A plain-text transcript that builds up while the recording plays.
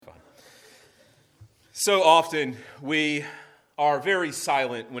So often we are very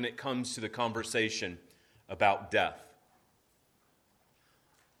silent when it comes to the conversation about death.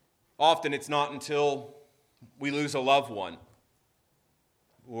 Often it's not until we lose a loved one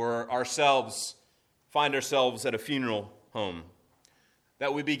or find ourselves at a funeral home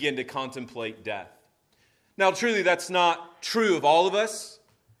that we begin to contemplate death. Now, truly, that's not true of all of us.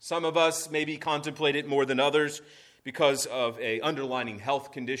 Some of us maybe contemplate it more than others because of an underlying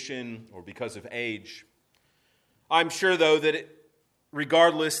health condition or because of age. I'm sure, though, that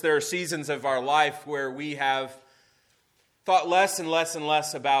regardless, there are seasons of our life where we have thought less and less and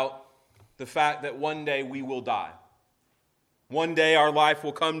less about the fact that one day we will die. One day our life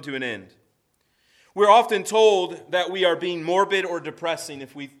will come to an end. We're often told that we are being morbid or depressing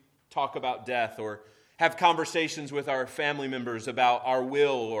if we talk about death or have conversations with our family members about our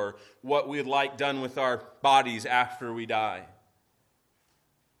will or what we'd like done with our bodies after we die.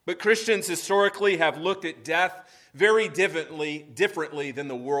 But Christians historically have looked at death very differently than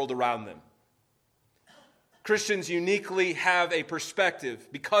the world around them. Christians uniquely have a perspective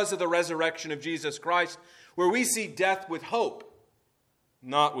because of the resurrection of Jesus Christ where we see death with hope,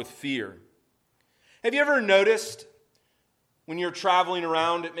 not with fear. Have you ever noticed when you're traveling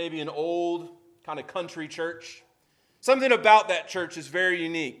around at maybe an old kind of country church, something about that church is very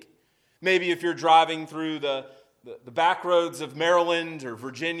unique? Maybe if you're driving through the back roads of Maryland or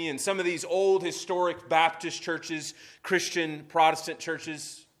Virginia and some of these old historic Baptist churches, Christian Protestant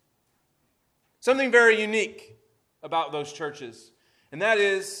churches, something very unique about those churches, and that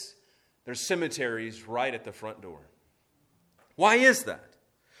is there's cemeteries right at the front door. Why is that?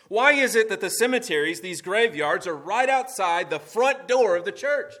 Why is it that the cemeteries, these graveyards, are right outside the front door of the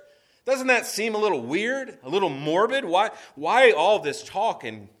church? Doesn't that seem a little weird, a little morbid? Why all this talk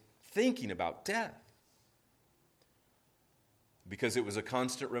and thinking about death? Because it was a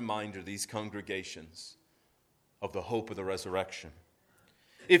constant reminder, these congregations, of the hope of the resurrection.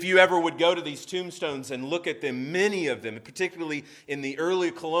 If you ever would go to these tombstones and look at them, many of them, particularly in the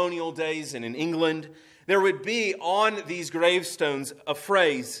early colonial days and in England, there would be on these gravestones a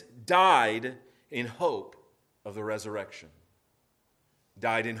phrase, died in hope of the resurrection.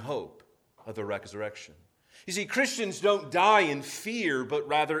 Died in hope of the resurrection. You see, Christians don't die in fear, but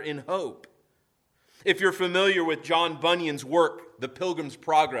rather in hope. If you're familiar with John Bunyan's work, The Pilgrim's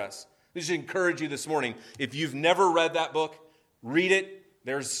Progress, I just encourage you this morning, if you've never read that book, read it.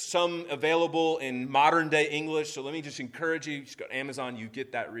 There's some available in modern day English, so let me just encourage you. Just go to Amazon, you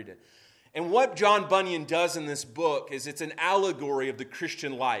get that, read it. And what John Bunyan does in this book is it's an allegory of the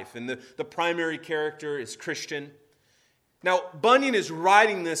Christian life, and the primary character is Christian. Now, Bunyan is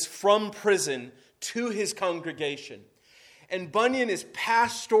writing this from prison to his congregation. And Bunyan is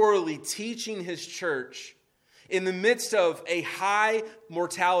pastorally teaching his church in the midst of a high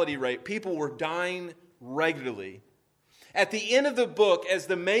mortality rate. People were dying regularly. At the end of the book, as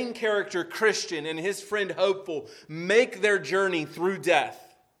the main character, Christian, and his friend, Hopeful, make their journey through death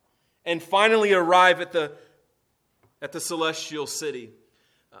and finally arrive at the celestial city,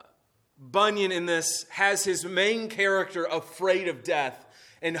 Bunyan in this has his main character afraid of death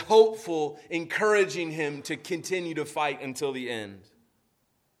and Hopeful encouraging him to continue to fight until the end.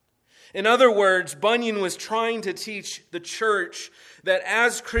 In other words, Bunyan was trying to teach the church that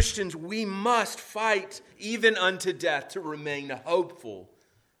as Christians we must fight even unto death to remain hopeful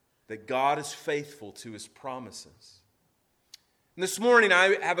that God is faithful to his promises. And this morning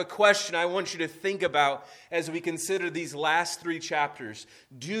I have a question I want you to think about as we consider these last 3 chapters.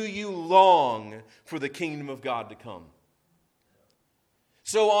 Do you long for the kingdom of God to come?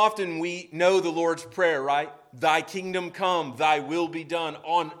 So often we know the Lord's Prayer, right? Thy kingdom come, thy will be done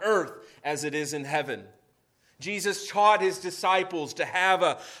on earth as it is in heaven. Jesus taught his disciples to have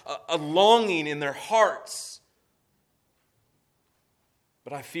a longing in their hearts.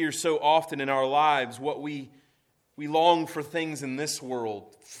 But I fear so often in our lives what we long for things in this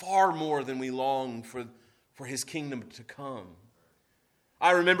world far more than we long for his kingdom to come.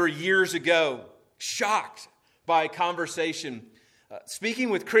 I remember years ago, shocked by a conversation speaking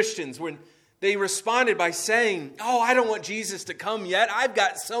with Christians when they responded by saying, "Oh, I don't want Jesus to come yet. I've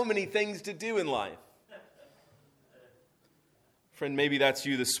got so many things to do in life." Friend, maybe that's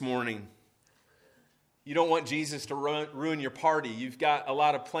you this morning. You don't want Jesus to ruin your party. You've got a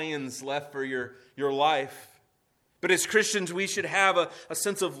lot of plans left for your life. But as Christians, we should have a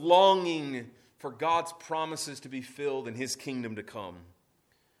sense of longing for God's promises to be filled and his kingdom to come.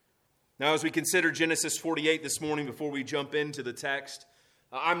 Now, as we consider Genesis 48 this morning, before we jump into the text,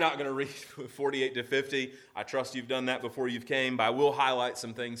 I'm not going to read 48 to 50. I trust you've done that before you've came, but I will highlight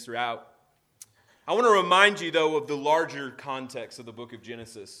some things throughout. I want to remind you, though, of the larger context of the book of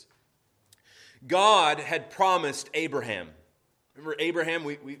Genesis. God had promised Abraham. Remember Abraham?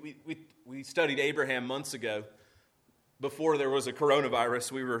 We studied Abraham months ago. Before there was a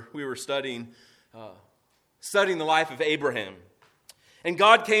coronavirus, we were studying the life of Abraham. And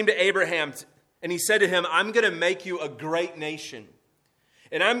God came to Abraham and he said to him, I'm going to make you a great nation.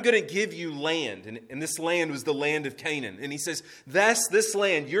 And I'm going to give you land. And this land was the land of Canaan. And he says, this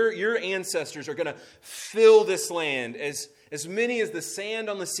land, your ancestors are going to fill this land as many as the sand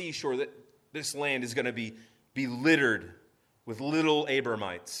on the seashore. That this land is going to be littered with little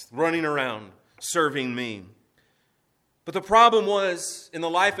Abramites running around serving me. But the problem was, in the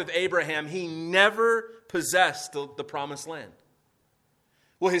life of Abraham, he never possessed the promised land.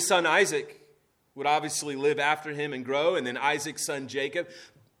 Well, his son Isaac would obviously live after him and grow, and then Isaac's son Jacob,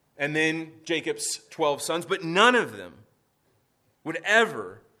 and then Jacob's 12 sons, but none of them would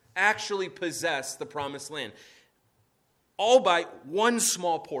ever actually possess the promised land. All by one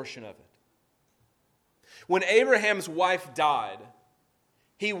small portion of it. When Abraham's wife died,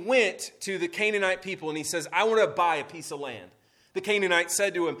 he went to the Canaanite people and he says, I want to buy a piece of land. The Canaanite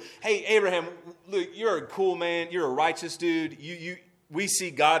said to him, hey, Abraham, look, you're a cool man. You're a righteous dude. We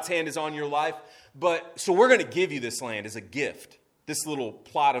see God's hand is on your life. So we're going to give you this land as a gift, this little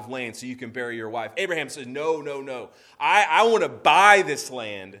plot of land so you can bury your wife. Abraham says, no. I want to buy this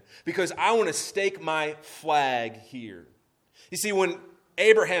land because I want to stake my flag here. You see, when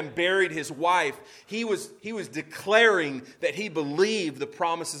Abraham buried his wife, he was declaring that he believed the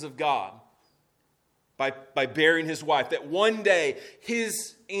promises of God by burying his wife, that one day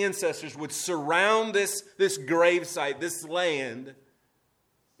his ancestors would surround this gravesite, this land,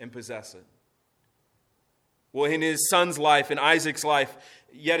 and possess it. Well, in his son's life, in Isaac's life,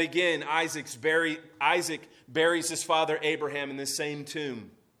 yet again, Isaac buries his father Abraham in the same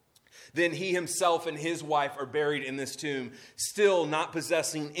tomb. Then he himself and his wife are buried in this tomb, still not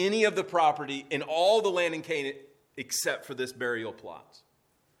possessing any of the property in all the land in Canaan except for this burial plot.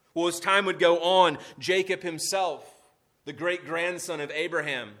 Well, as time would go on, Jacob himself, the great-grandson of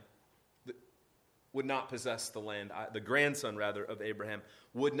Abraham, would not possess the land. The grandson, rather, of Abraham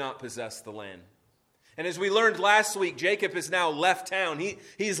would not possess the land. And as we learned last week, Jacob has now left town.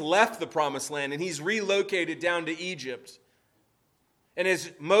 He's left the promised land and he's relocated down to Egypt. And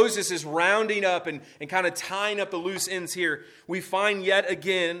as Moses is rounding up and kind of tying up the loose ends here, we find yet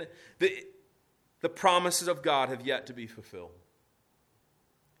again the promises of God have yet to be fulfilled.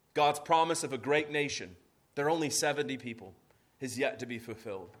 God's promise of a great nation, there are only 70 people, is yet to be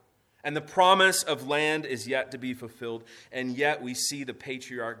fulfilled. And the promise of land is yet to be fulfilled. And yet we see the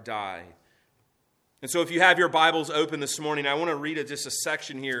patriarch die. And so if you have your Bibles open this morning, I want to read just a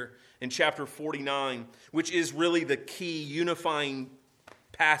section here in chapter 49, which is really the key unifying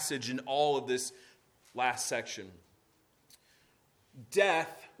passage in all of this last section.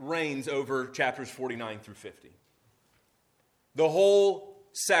 Death reigns over chapters 49 through 50. The whole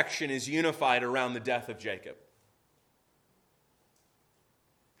section is unified around the death of Jacob.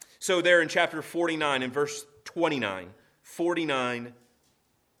 So there in chapter 49 in verse 29, 49,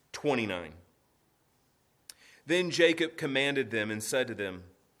 29. Then Jacob commanded them and said to them,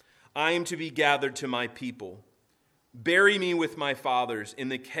 I am to be gathered to my people. Bury me with my fathers in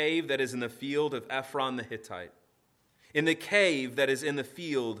the cave that is in the field of Ephron the Hittite, in the cave that is in the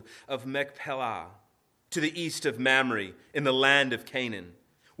field of Machpelah, to the east of Mamre, in the land of Canaan,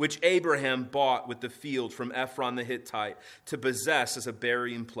 which Abraham bought with the field from Ephron the Hittite to possess as a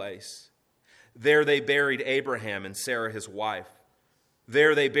burying place. There they buried Abraham and Sarah his wife.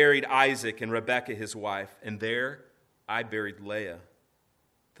 There they buried Isaac and Rebekah his wife, and there I buried Leah.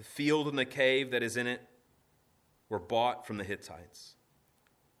 The field and the cave that is in it were bought from the Hittites.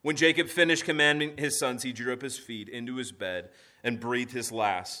 When Jacob finished commanding his sons, he drew up his feet into his bed and breathed his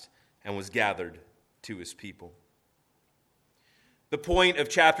last and was gathered to his people. The point of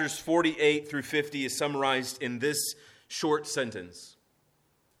chapters 48 through 50 is summarized in this short sentence.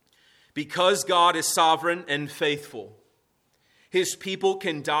 Because God is sovereign and faithful, his people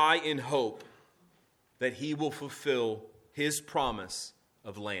can die in hope that he will fulfill his promise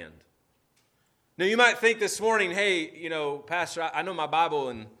of land. Now you might think this morning, hey, Pastor, I know my Bible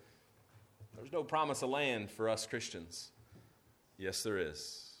and there's no promise of land for us Christians. Yes, there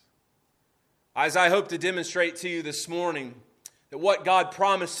is. As I hope to demonstrate to you this morning, that what God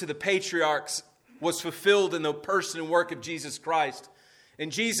promised to the patriarchs was fulfilled in the person and work of Jesus Christ.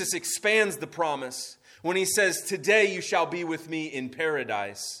 And Jesus expands the promise when he says, today you shall be with me in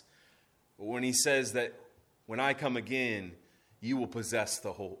paradise. But when he says that when I come again, you will possess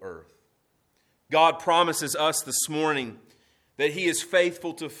the whole earth. God promises us this morning that he is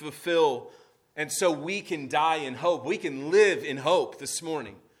faithful to fulfill, and so we can die in hope. We can live in hope this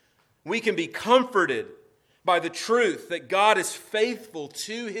morning. We can be comforted by the truth that God is faithful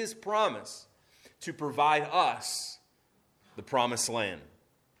to his promise to provide us the promised land,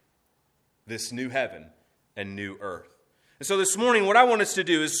 this new heaven and new earth. And so this morning, what I want us to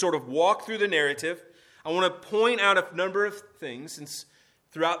do is sort of walk through the narrative. I want to point out a number of things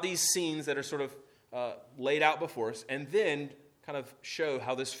throughout these scenes that are sort of laid out before us, and then kind of show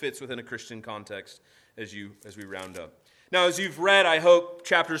how this fits within a Christian context as we round up. Now, as you've read, I hope,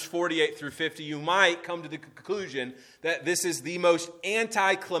 chapters 48 through 50, you might come to the conclusion that this is the most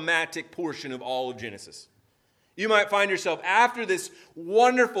anticlimactic portion of all of Genesis. You might find yourself after this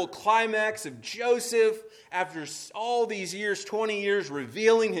wonderful climax of Joseph, after all these years, 20 years,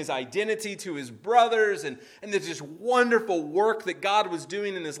 revealing his identity to his brothers, and there's this wonderful work that God was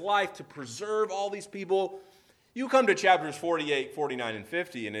doing in his life to preserve all these people. You come to chapters 48, 49, and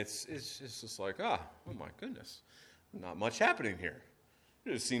 50, and it's just like, oh my goodness, not much happening here.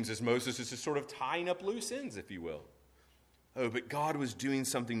 It just seems as Moses is just sort of tying up loose ends, if you will. Oh, but God was doing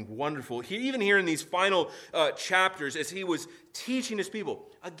something wonderful. Even here in these final chapters, as he was teaching his people,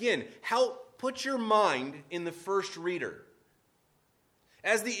 again, put your mind in the first reader.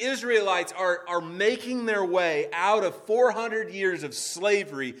 As the Israelites are making their way out of 400 years of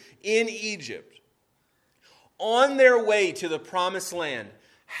slavery in Egypt, on their way to the promised land,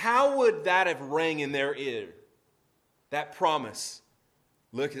 how would that have rang in their ear? That promise.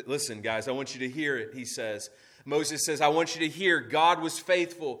 Listen, guys, I want you to hear it, he says. Moses says, I want you to hear God was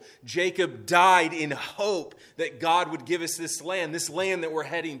faithful. Jacob died in hope that God would give us this land that we're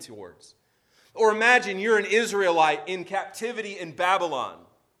heading towards. Or imagine you're an Israelite in captivity in Babylon,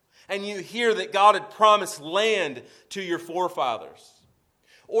 and you hear that God had promised land to your forefathers.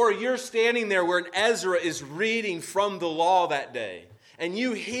 Or you're standing there where Ezra is reading from the law that day, and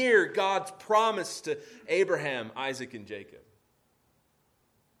you hear God's promise to Abraham, Isaac, and Jacob.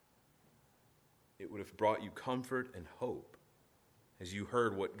 It would have brought you comfort and hope as you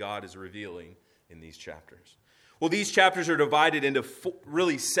heard what God is revealing in these chapters. Well, these chapters are divided into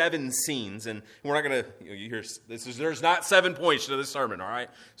really 7 scenes, and we're not going to, you hear, there's not 7 points to this sermon, all right?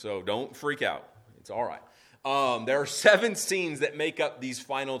 So don't freak out. It's all right. There are 7 scenes that make up these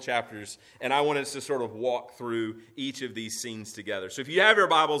final chapters, and I want us to sort of walk through each of these scenes together. So if you have your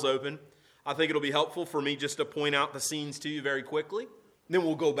Bibles open, I think it'll be helpful for me just to point out the scenes to you very quickly. Then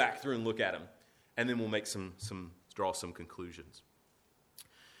we'll go back through and look at them. And then we'll make draw some conclusions.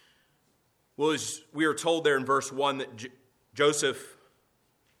 Well, as we are told there in verse 1 that Joseph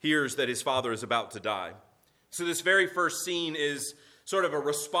hears that his father is about to die. So this very first scene is sort of a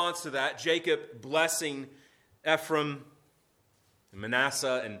response to that. Jacob blessing Ephraim and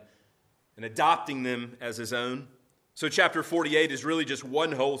Manasseh and adopting them as his own. So chapter 48 is really just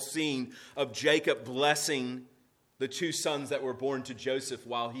one whole scene of Jacob blessing the 2 sons that were born to Joseph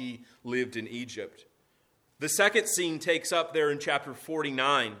while he lived in Egypt. The second scene takes up there in chapter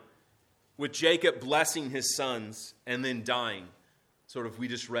 49 with Jacob blessing his sons and then dying. Sort of, we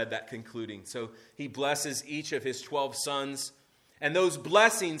just read that concluding. So he blesses each of his 12 sons, and those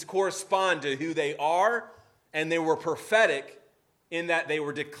blessings correspond to who they are, and they were prophetic in that they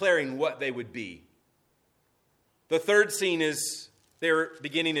were declaring what they would be. The third scene is there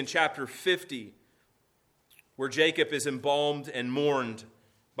beginning in chapter 50, where Jacob is embalmed and mourned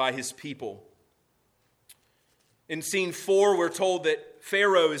by his people. In scene 4, we're told that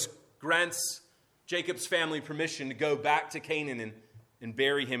Pharaoh grants Jacob's family permission to go back to Canaan and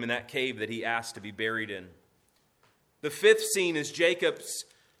bury him in that cave that he asked to be buried in. The fifth scene is Jacob's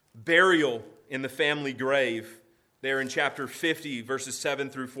burial in the family grave. There in chapter 50, verses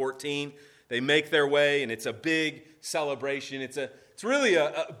 7 through 14, they make their way, and it's a big celebration. It's really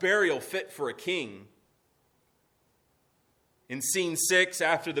a burial fit for a king. In scene 6,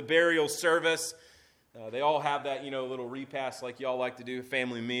 after the burial service, they all have that, little repast like y'all like to do, a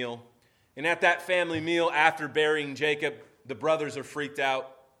family meal. And at that family meal, after burying Jacob, the brothers are freaked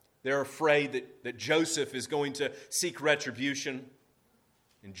out. They're afraid that Joseph is going to seek retribution.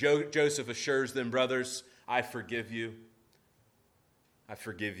 And Joseph assures them, brothers, I forgive you. I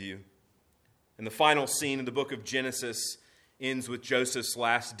forgive you. And the final scene in the book of Genesis ends with Joseph's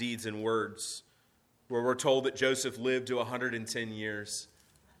last deeds and words, where we're told that Joseph lived to 110 years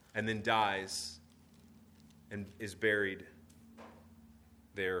and then dies and is buried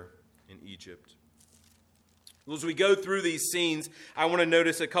there in Egypt. As we go through these scenes, I want to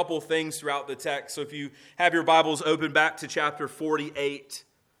notice a couple things throughout the text. So if you have your Bibles open back to chapter 48,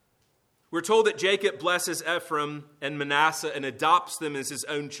 we're told that Jacob blesses Ephraim and Manasseh and adopts them as his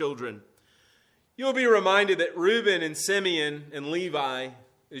own children. You'll be reminded that Reuben and Simeon and Levi,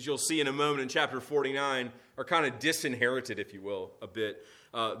 as you'll see in a moment in chapter 49, are kind of disinherited, if you will, a bit.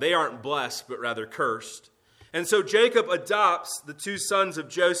 they aren't blessed, but rather cursed. And so Jacob adopts the two sons of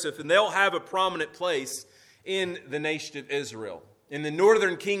Joseph, and they'll have a prominent place in the nation of Israel. In the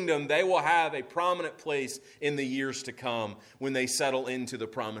northern kingdom, they will have a prominent place in the years to come when they settle into the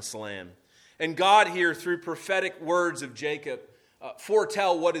promised land. And God here, through prophetic words of Jacob,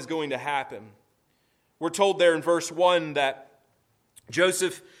 foretell what is going to happen. We're told there in verse 1 that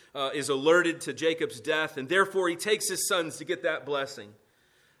Joseph is alerted to Jacob's death, and therefore he takes his sons to get that blessing.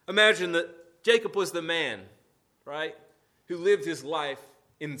 Imagine that Jacob was the man, right, who lived his life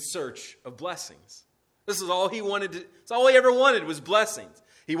in search of blessings. This is all he wanted. It's all he ever wanted was blessings.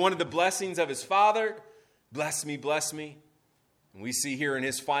 He wanted the blessings of his father. Bless me, bless me. And we see here in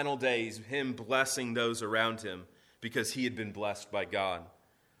his final days him blessing those around him because he had been blessed by God.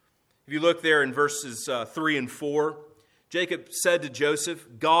 If you look there in verses 3 and 4, Jacob said to Joseph,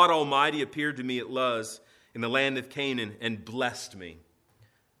 God Almighty appeared to me at Luz in the land of Canaan and blessed me.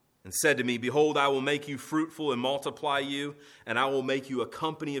 And said to me, behold, I will make you fruitful and multiply you, and I will make you a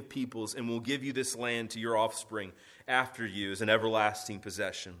company of peoples, and will give you this land to your offspring after you as an everlasting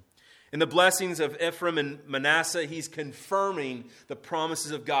possession. In the blessings of Ephraim and Manasseh, he's confirming the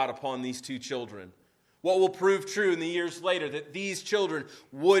promises of God upon these two children. What will prove true in the years later, that these children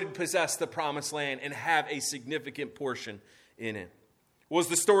would possess the promised land and have a significant portion in it. Well, as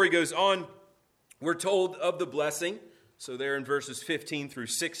the story goes on, we're told of the blessing. So there in verses 15 through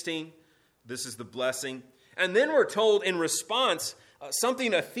 16, this is the blessing. And then we're told in response, a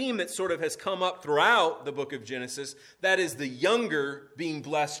theme that sort of has come up throughout the book of Genesis, that is the younger being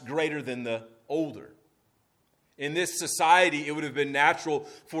blessed greater than the older. In this society, it would have been natural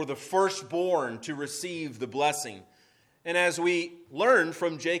for the firstborn to receive the blessing. And as we learn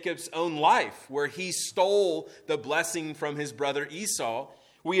from Jacob's own life, where he stole the blessing from his brother Esau,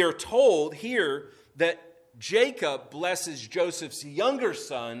 we are told here that Jacob blesses Joseph's younger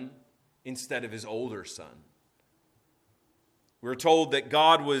son instead of his older son. We're told that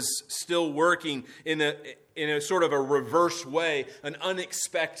God was still working in a sort of a reverse way, an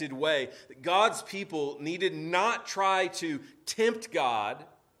unexpected way. God's people needed not try to tempt God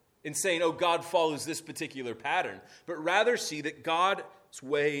in saying, oh, God follows this particular pattern, but rather see that God's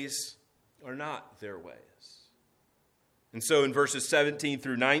ways are not their ways. And so in verses 17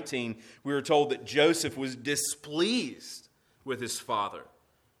 through 19, we were told that Joseph was displeased with his father.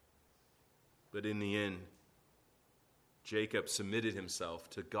 But in the end, Jacob submitted himself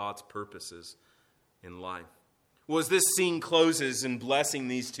to God's purposes in life. Well, as this scene closes in blessing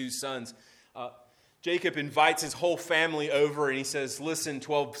these two sons, Jacob invites his whole family over and he says, listen,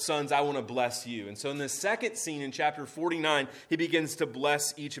 12 sons, I want to bless you. And so in the second scene in chapter 49, he begins to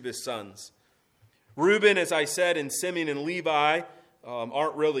bless each of his sons. Reuben, as I said, and Simeon and Levi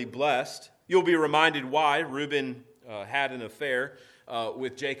aren't really blessed. You'll be reminded why. Reuben had an affair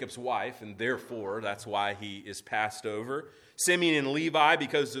with Jacob's wife, and therefore that's why he is passed over. Simeon and Levi,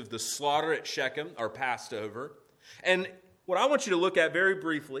 because of the slaughter at Shechem, are passed over. And what I want you to look at very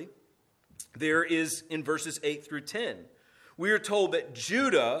briefly, there is in verses 8 through 10. We are told that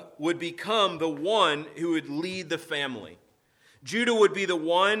Judah would become the one who would lead the family. Judah would be the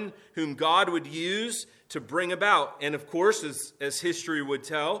one whom God would use to bring about. And of course, as history would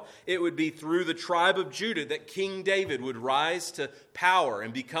tell, it would be through the tribe of Judah that King David would rise to power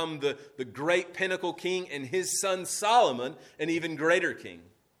and become the great pinnacle king, and his son Solomon an even greater king.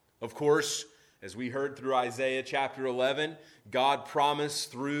 Of course, as we heard through Isaiah chapter 11, God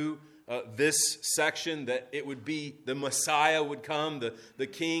promised through this section that it would be the Messiah would come, the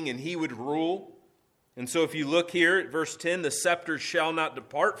king, and he would rule. And so if you look here at verse 10, the scepter shall not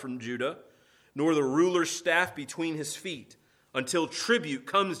depart from Judah, nor the ruler's staff between his feet, until tribute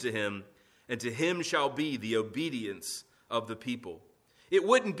comes to him, and to him shall be the obedience of the people. It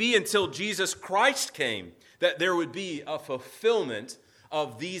wouldn't be until Jesus Christ came that there would be a fulfillment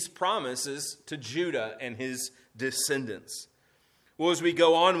of these promises to Judah and his descendants. Well, as we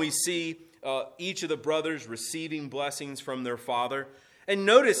go on, we see each of the brothers receiving blessings from their father. And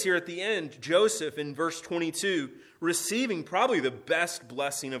notice here at the end, Joseph in verse 22, receiving probably the best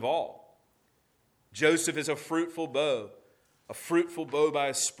blessing of all. Joseph is a fruitful bow by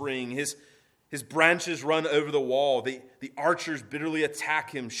a spring. His branches run over the wall. The archers bitterly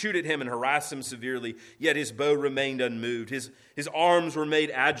attack him, shoot at him, and harass him severely. Yet his bow remained unmoved. His arms were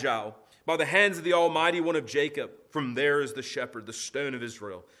made agile by the hands of the Almighty One of Jacob. From there is the shepherd, the stone of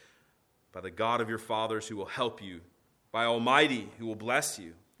Israel, by the God of your fathers who will help you, by Almighty who will bless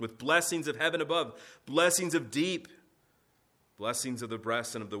you with blessings of heaven above, blessings of deep, blessings of the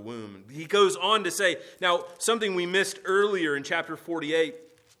breast and of the womb. He goes on to say, now something we missed earlier in chapter 48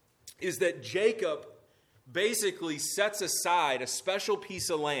 is that Jacob basically sets aside a special piece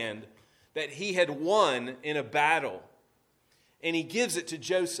of land that he had won in a battle, and he gives it to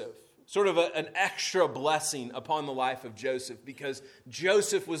Joseph. Sort of an extra blessing upon the life of Joseph, because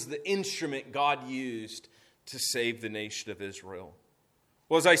Joseph was the instrument God used to save the nation of Israel.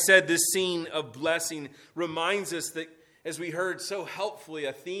 Well, as I said, this scene of blessing reminds us that, as we heard so helpfully,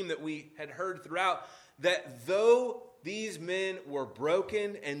 a theme that we had heard throughout, that though these men were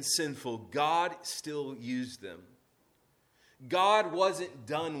broken and sinful, God still used them. God wasn't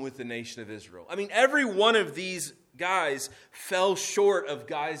done with the nation of Israel. I mean, every one of these guys fell short of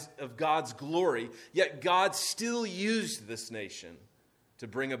God's glory, yet God still used this nation to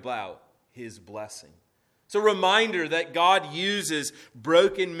bring about his blessing. It's a reminder that God uses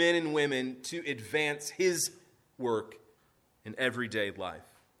broken men and women to advance his work in everyday life.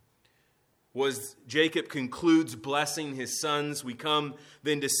 Was Jacob concludes blessing his sons. We come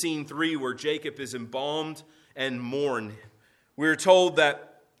then to scene 3, where Jacob is embalmed and mourned. We're told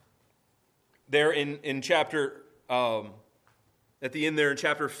that there in chapter, at the end there in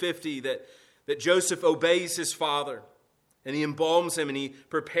chapter 50, that Joseph obeys his father, and he embalms him and he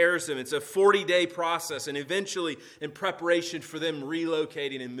prepares him. It's a 40-day process, and eventually in preparation for them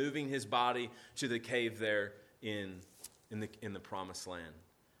relocating and moving his body to the cave there in the promised land.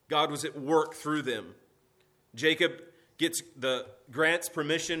 God was at work through them. Jacob grants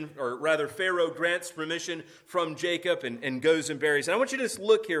permission, or rather Pharaoh grants permission from Jacob and goes and buries. And I want you to just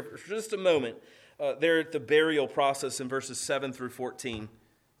look here for just a moment there at the burial process in verses 7 through 14.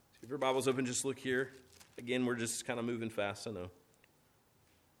 If your Bible's open, just look here. Again, we're just kind of moving fast, I know.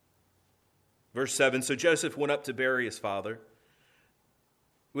 Verse 7, so Joseph went up to bury his father.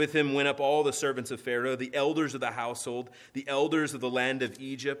 With him went up all the servants of Pharaoh, the elders of the household, the elders of the land of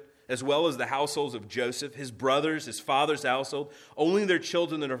Egypt, as well as the households of Joseph, his brothers, his father's household. Only their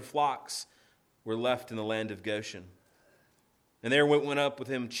children and their flocks were left in the land of Goshen. And there went up with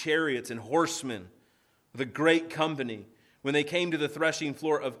him chariots and horsemen with a great company. When they came to the threshing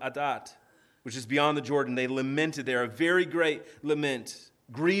floor of Adat, which is beyond the Jordan, they lamented there, a very great lament,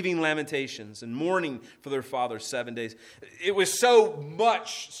 grieving lamentations and mourning for their father 7 days. It was so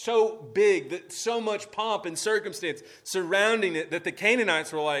much, so big, that so much pomp and circumstance surrounding it that the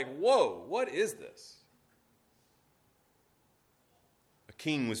Canaanites were like, whoa, what is this? A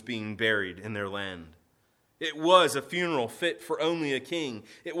king was being buried in their land. It was a funeral fit for only a king.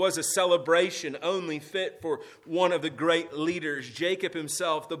 It was a celebration only fit for one of the great leaders. Jacob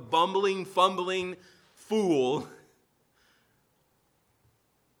himself, the bumbling, fumbling fool,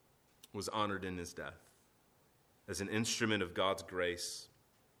 was honored in his death as an instrument of God's grace.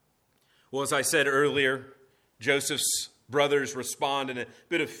 Well, as I said earlier, Joseph's brothers respond in a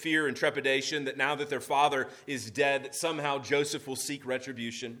bit of fear and trepidation that now that their father is dead, that somehow Joseph will seek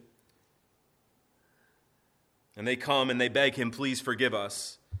retribution. And they come and they beg him, please forgive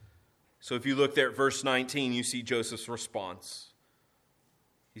us. So if you look there at verse 19, you see Joseph's response.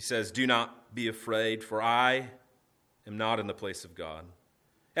 He says, do not be afraid, for I am not in the place of God.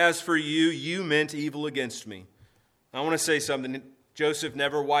 As for you, you meant evil against me. I want to say something. Joseph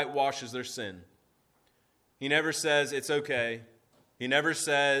never whitewashes their sin. He never says, it's okay. He never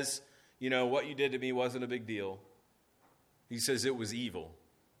says, what you did to me wasn't a big deal. He says it was evil.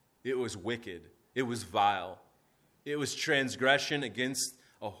 It was wicked. It was vile. It was transgression against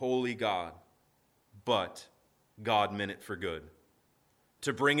a holy God. But God meant it for good,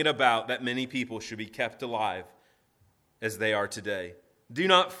 to bring it about that many people should be kept alive as they are today. Do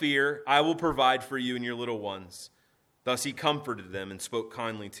not fear, I will provide for you and your little ones. Thus he comforted them and spoke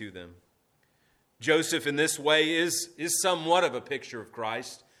kindly to them. Joseph in this way is somewhat of a picture of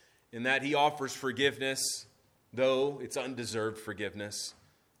Christ, in that he offers forgiveness, though it's undeserved forgiveness,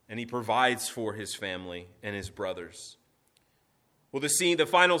 and he provides for his family and his brothers. Well, the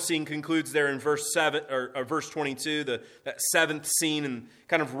final scene concludes there in verse 22, that seventh scene, and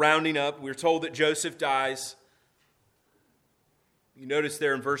kind of rounding up. We're told that Joseph dies. You notice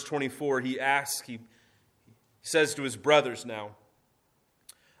there in verse 24, he says to his brothers now,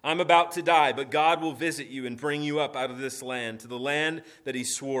 I'm about to die, but God will visit you and bring you up out of this land, to the land that he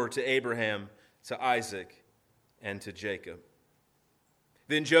swore to Abraham, to Isaac, and to Jacob.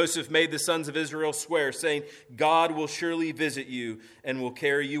 Then Joseph made the sons of Israel swear, saying, God will surely visit you and will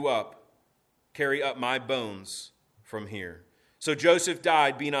carry up my bones from here. So Joseph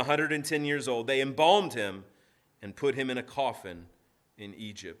died, being 110 years old. They embalmed him and put him in a coffin in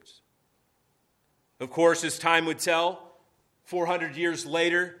Egypt. Of course, as time would tell, 400 years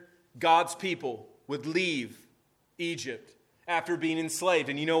later, God's people would leave Egypt after being enslaved.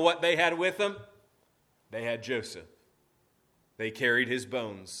 And you know what they had with them? They had Joseph. They carried his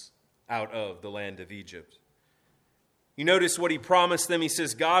bones out of the land of Egypt. You notice what he promised them. He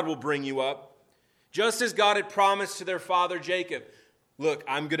says, God will bring you up. Just as God had promised to their father Jacob, look,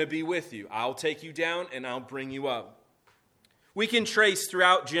 I'm going to be with you. I'll take you down and I'll bring you up. We can trace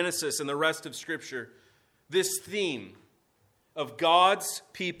throughout Genesis and the rest of Scripture this theme of God's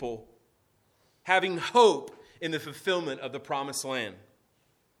people having hope in the fulfillment of the promised land.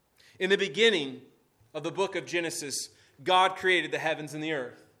 In the beginning of the book of Genesis, God created the heavens and the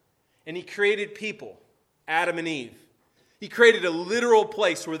earth. And he created people, Adam and Eve. He created a literal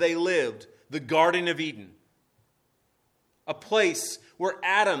place where they lived, the Garden of Eden. A place where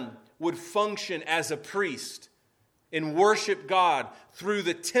Adam would function as a priest and worship God through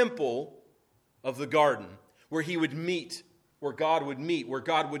the temple of the garden, where he would meet, where God would meet, where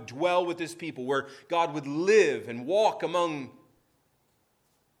God would dwell with his people, where God would live and walk among.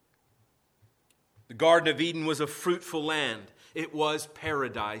 The Garden of Eden was a fruitful land. It was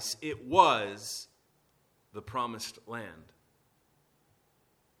paradise. It was the promised land.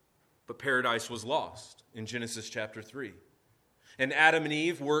 But paradise was lost in Genesis chapter 3. And Adam and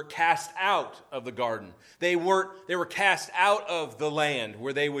Eve were cast out of the garden. They were cast out of the land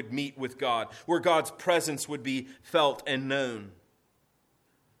where they would meet with God, where God's presence would be felt and known.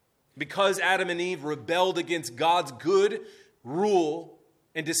 Because Adam and Eve rebelled against God's good rule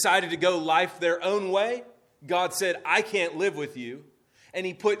and decided to go life their own way, God said, I can't live with you. And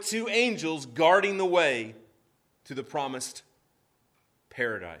he put 2 angels guarding the way to the promised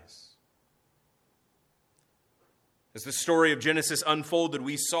paradise. As the story of Genesis unfolded,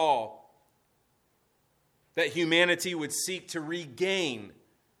 we saw that humanity would seek to regain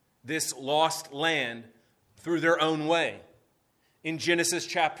this lost land through their own way. In Genesis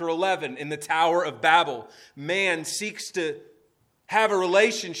chapter 11, in the Tower of Babel, man seeks to have a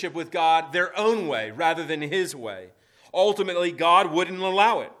relationship with God their own way rather than his way. Ultimately, God wouldn't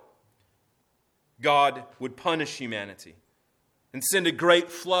allow it. God would punish humanity and send a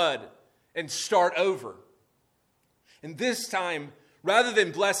great flood and start over. And this time, rather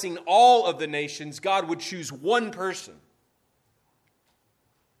than blessing all of the nations, God would choose one person,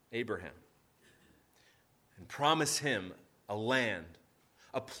 Abraham, and promise him a land,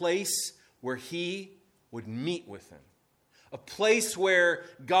 a place where he would meet with him, a place where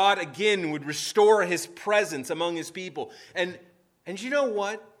God again would restore his presence among his people. And you know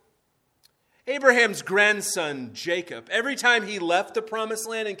what? Abraham's grandson, Jacob, every time he left the promised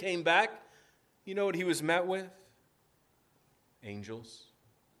land and came back, you know what he was met with? Angels.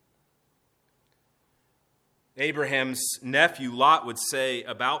 Abraham's nephew Lot would say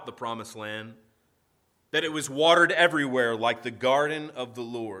about the promised land that it was watered everywhere like the garden of the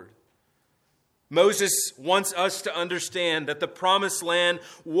Lord. Moses wants us to understand that the promised land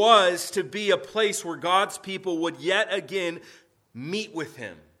was to be a place where God's people would yet again meet with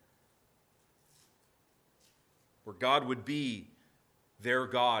him, where God would be their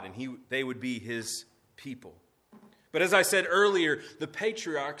God and they would be his people. But as I said earlier, the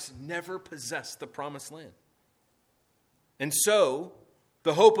patriarchs never possessed the promised land. And so,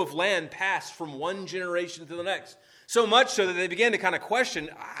 the hope of land passed from one generation to the next. So much so that they began to kind of question,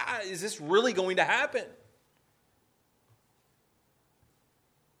 is this really going to happen?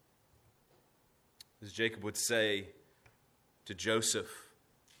 As Jacob would say to Joseph,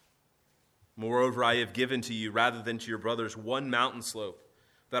 moreover, I have given to you, rather than to your brothers, one mountain slope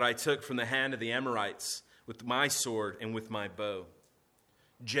that I took from the hand of the Amorites, with my sword and with my bow.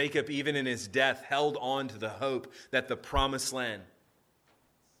 Jacob, even in his death, held on to the hope that the promised land,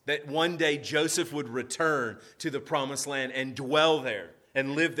 that one day Joseph would return to the promised land and dwell there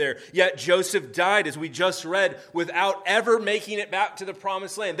and live there. Yet Joseph died, as we just read, without ever making it back to the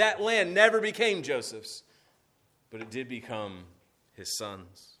promised land. That land never became Joseph's, but it did become his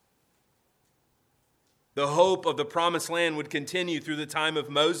son's. The hope of the promised land would continue through the time of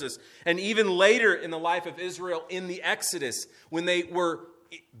Moses, and even later in the life of Israel in the Exodus, when they were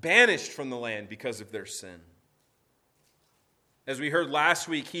banished from the land because of their sin. As we heard last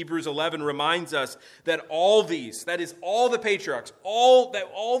week, Hebrews 11 reminds us that all these, that is all the patriarchs,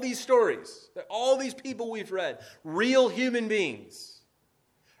 all these stories, that all these people we've read, real human beings,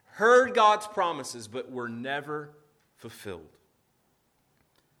 heard God's promises but were never fulfilled.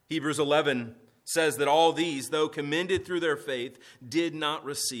 Hebrews 11 says that all these, though commended through their faith, did not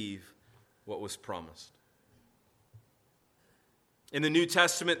receive what was promised. In the New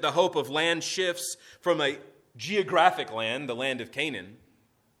Testament, the hope of land shifts from a geographic land, the land of Canaan,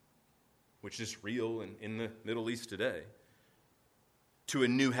 which is real in the Middle East today, to a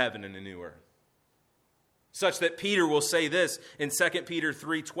new heaven and a new earth. Such that Peter will say this in 2 Peter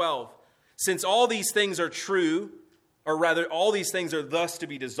 3:12, since all these things are true, or rather all these things are thus to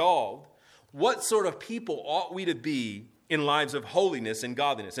be dissolved, what sort of people ought we to be in lives of holiness and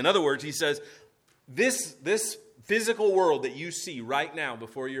godliness? In other words, he says, this physical world that you see right now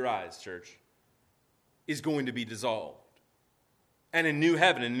before your eyes, church, is going to be dissolved. And a new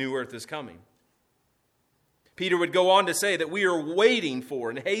heaven and a new earth is coming. Peter would go on to say that we are waiting for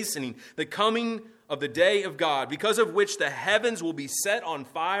and hastening the coming of the day of God, because of which the heavens will be set on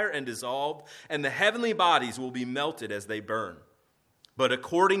fire and dissolved, and the heavenly bodies will be melted as they burn. But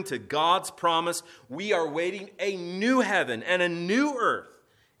according to God's promise, we are waiting a new heaven and a new earth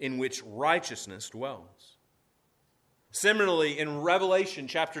in which righteousness dwells. Similarly, in Revelation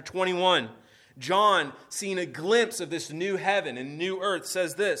chapter 21, John, seeing a glimpse of this new heaven and new earth,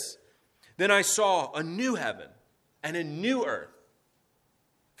 says this, "Then I saw a new heaven and a new earth.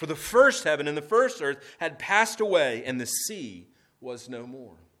 For the first heaven and the first earth had passed away, and the sea was no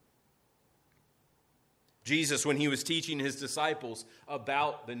more." Jesus, when he was teaching his disciples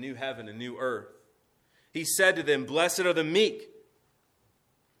about the new heaven and new earth, he said to them, "Blessed are the meek."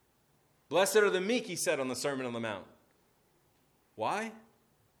 Blessed are the meek, he said on the Sermon on the Mount. Why?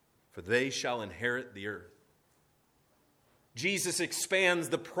 For they shall inherit the earth. Jesus expands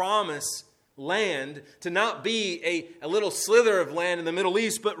the promised land to not be a little slither of land in the Middle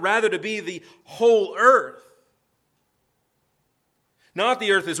East, but rather to be the whole earth. Not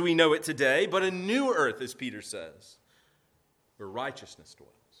the earth as we know it today, but a new earth, as Peter says, where righteousness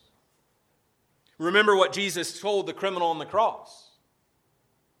dwells. Remember what Jesus told the criminal on the cross.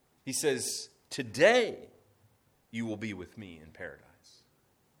 He says, "Today you will be with me in paradise."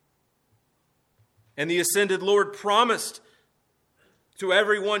 And the ascended Lord promised, "To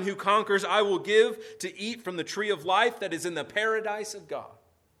everyone who conquers, I will give to eat from the tree of life that is in the paradise of God."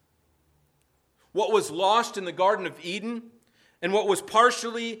 What was lost in the Garden of Eden, and what was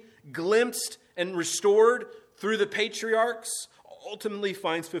partially glimpsed and restored through the patriarchs, ultimately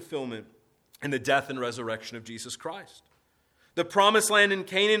finds fulfillment in the death and resurrection of Jesus Christ. The promised land in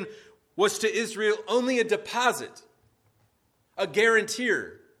Canaan was to Israel only a deposit, a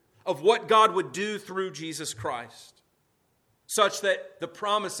guarantor of what God would do through Jesus Christ, such that the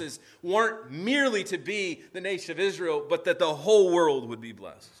promises weren't merely to be the nation of Israel, but that the whole world would be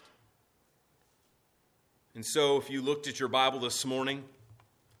blessed. And so if you looked at your Bible this morning,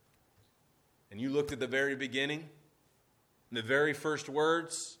 and you looked at the very beginning, the very first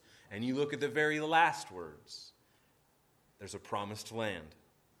words, and you look at the very last words, there's a promised land.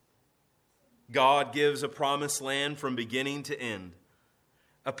 God gives a promised land from beginning to end.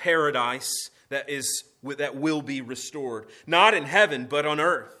 A paradise that will be restored. Not in heaven, but on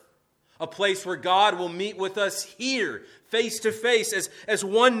earth. A place where God will meet with us here, face to face, as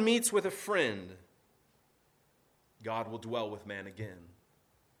one meets with a friend. God will dwell with man again.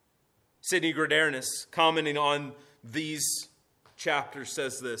 Sidney Greidanus, commenting on these chapters,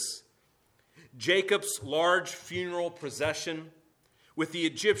 says this: Jacob's large funeral procession with the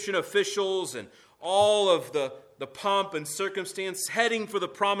Egyptian officials and all of the pomp and circumstance heading for the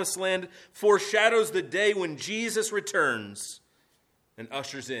promised land foreshadows the day when Jesus returns and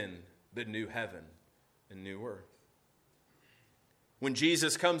ushers in the new heaven and new earth. When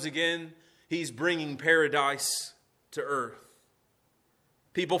Jesus comes again, he's bringing paradise to earth.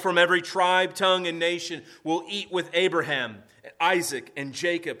 People from every tribe, tongue, and nation will eat with Abraham, Isaac, and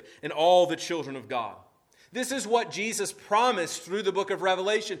Jacob, and all the children of God. This is what Jesus promised through the book of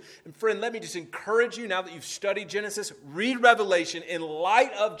Revelation. And friend, let me just encourage you, now that you've studied Genesis, read Revelation in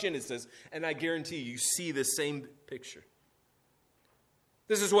light of Genesis, and I guarantee you see the same picture.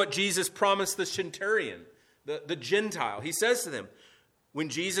 This is what Jesus promised the centurion, the Gentile. He says to them, when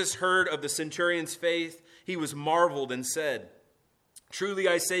Jesus heard of the centurion's faith, he was marveled and said, "Truly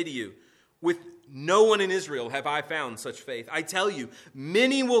I say to you, with no one in Israel have I found such faith. I tell you,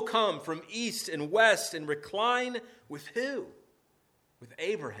 many will come from east and west and recline with who? With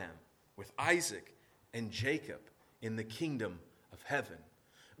Abraham, with Isaac, and Jacob in the kingdom of heaven."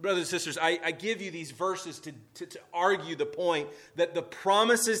 Brothers and sisters, I give you these verses to argue the point that the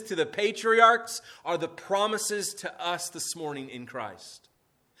promises to the patriarchs are the promises to us this morning in Christ.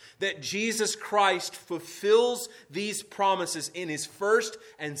 That Jesus Christ fulfills these promises in his first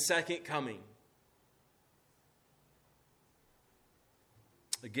and second coming.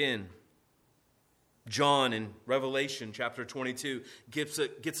 Again, John in Revelation chapter 22 gets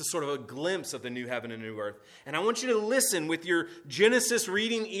a sort of a glimpse of the new heaven and new earth. And I want you to listen with your Genesis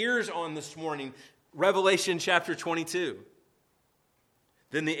reading ears on this morning. Revelation chapter 22.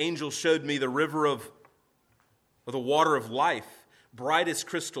 Then the angel showed me the river of the water of life, bright as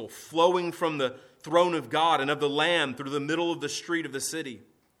crystal, flowing from the throne of God and of the Lamb through the middle of the street of the city.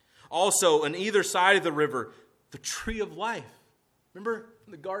 Also, on either side of the river, the tree of life. Remember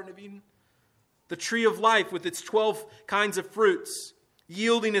in the Garden of Eden? The tree of life with its 12 kinds of fruits,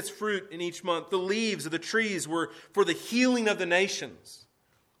 yielding its fruit in each month. The leaves of the trees were for the healing of the nations.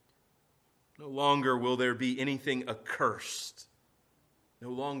 No longer will there be anything accursed.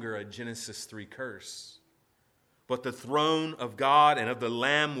 No longer a Genesis 3 curse. But the throne of God and of the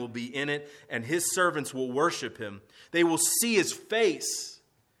Lamb will be in it, and his servants will worship him. They will see his face,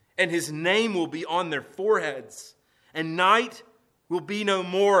 and his name will be on their foreheads. And night will be no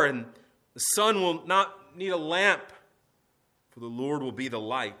more, and the sun will not need a lamp, for the Lord will be the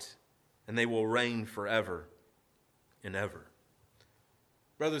light, and they will reign forever and ever.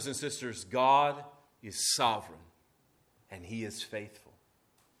 Brothers and sisters, God is sovereign, and he is faithful.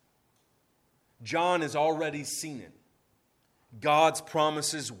 John has already seen it. God's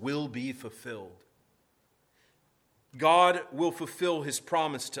promises will be fulfilled. God will fulfill his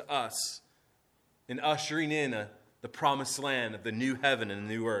promise to us in ushering in the promised land of the new heaven and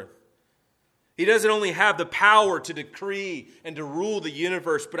the new earth. He doesn't only have the power to decree and to rule the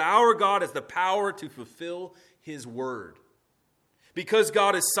universe, but our God has the power to fulfill his word. Because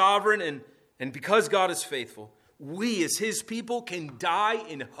God is sovereign and because God is faithful, we as his people can die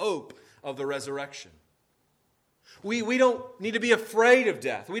in hope of the resurrection. We don't need to be afraid of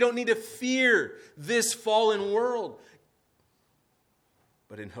death. We don't need to fear this fallen world.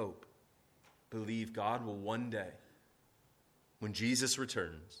 But in hope, believe God will one day, when Jesus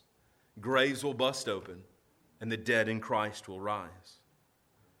returns, graves will bust open and the dead in Christ will rise.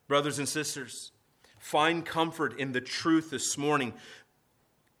 Brothers and sisters, find comfort in the truth this morning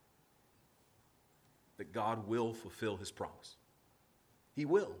that God will fulfill his promise. He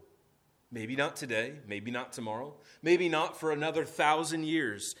will. Maybe not today, maybe not tomorrow, maybe not for another 1,000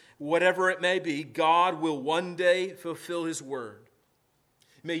 years. Whatever it may be, God will one day fulfill his word.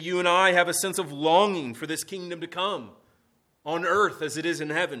 May you and I have a sense of longing for this kingdom to come on earth as it is in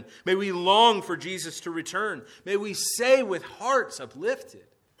heaven. May we long for Jesus to return. May we say with hearts uplifted,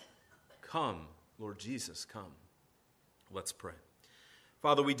 "Come, Lord Jesus, come." Let's pray.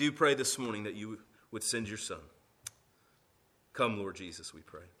 Father, we do pray this morning that you would send your Son. Come, Lord Jesus, we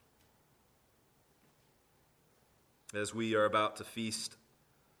pray. As we are about to feast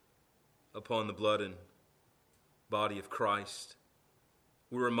upon the blood and body of Christ,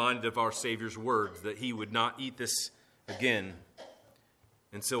 we're reminded of our Savior's words that he would not eat this again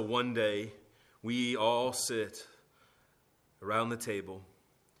until one day we all sit around the table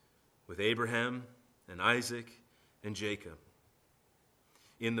with Abraham and Isaac and Jacob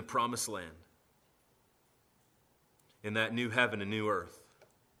in the promised land, in that new heaven and new earth.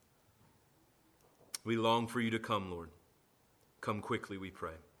 We long for you to come, Lord. Come quickly, we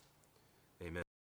pray.